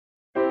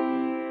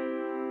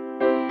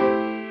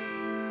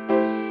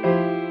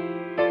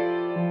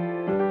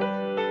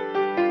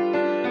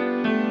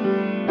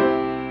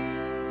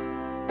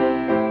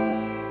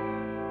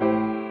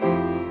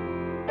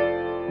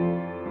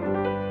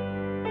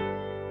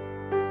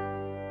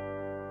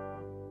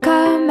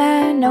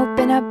and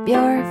open up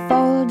your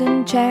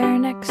folding chair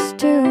next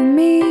to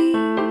me.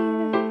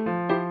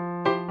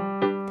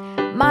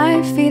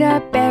 My feet are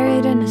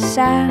buried in the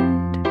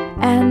sand,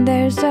 and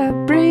there's a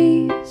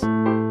breeze.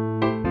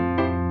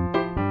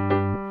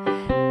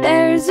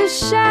 There's a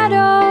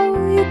shadow,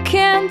 you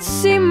can't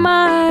see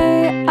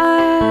my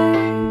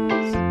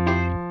eyes.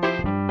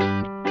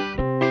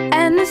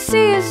 And the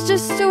sea is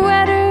just a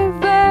wetter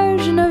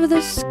version of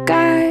the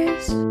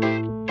skies.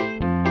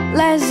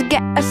 Let's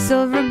get a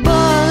silver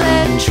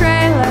bullet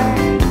trailer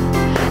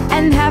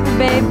and have a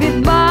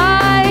baby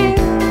boy.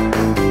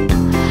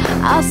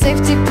 I'll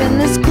safety pin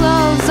his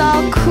clothes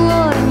all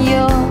cool, and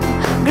you'll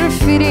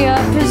graffiti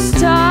up his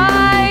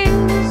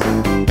ties.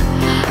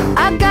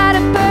 I got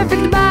a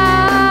perfect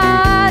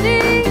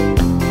body,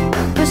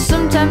 but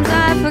sometimes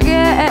I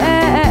forget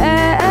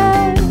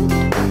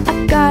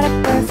I got a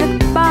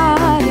perfect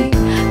body,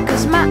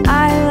 'cause my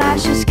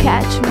eyelashes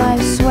catch my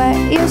sweat.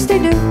 Yes, they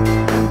do,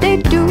 they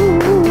do.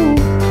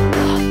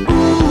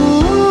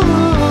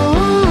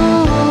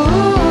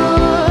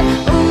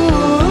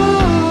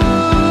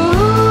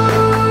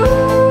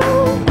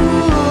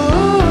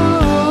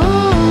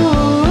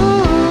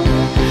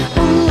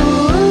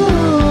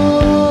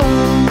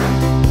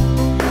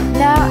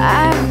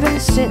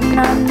 Sitting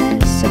on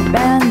this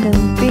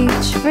abandoned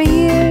beach for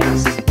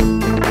years,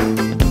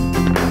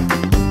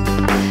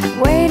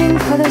 waiting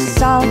for the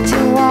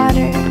salty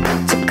water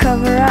to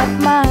cover up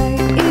my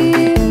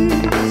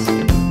ears.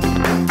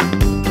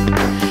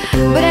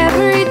 But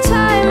every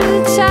time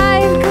the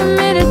tide come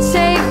in to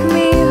take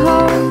me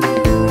home,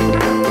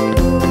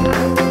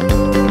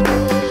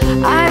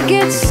 I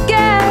get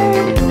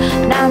scared.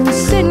 Now I'm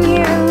sitting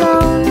here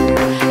alone,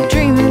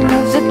 dreaming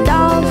of the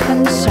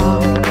dolphin song.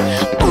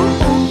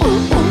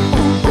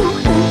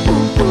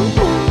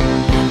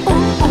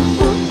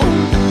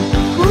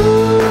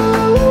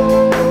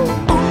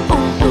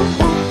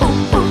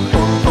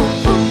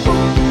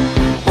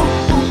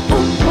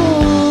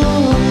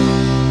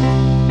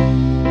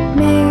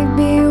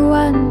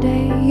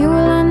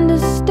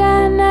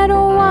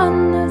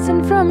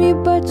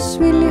 But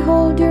sweetly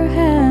hold your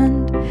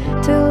hand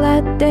till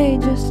that day.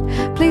 Just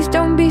please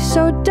don't be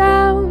so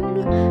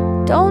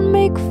down, don't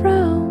make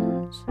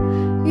frowns,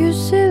 you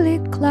silly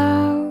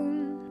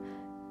clown.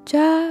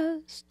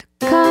 Just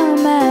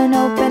come and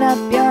open up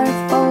your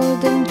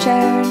folding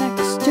chair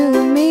next to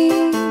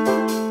me.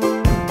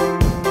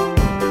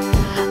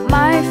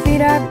 My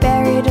feet are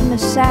buried in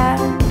the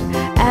sand,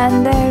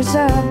 and there's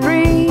a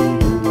breeze.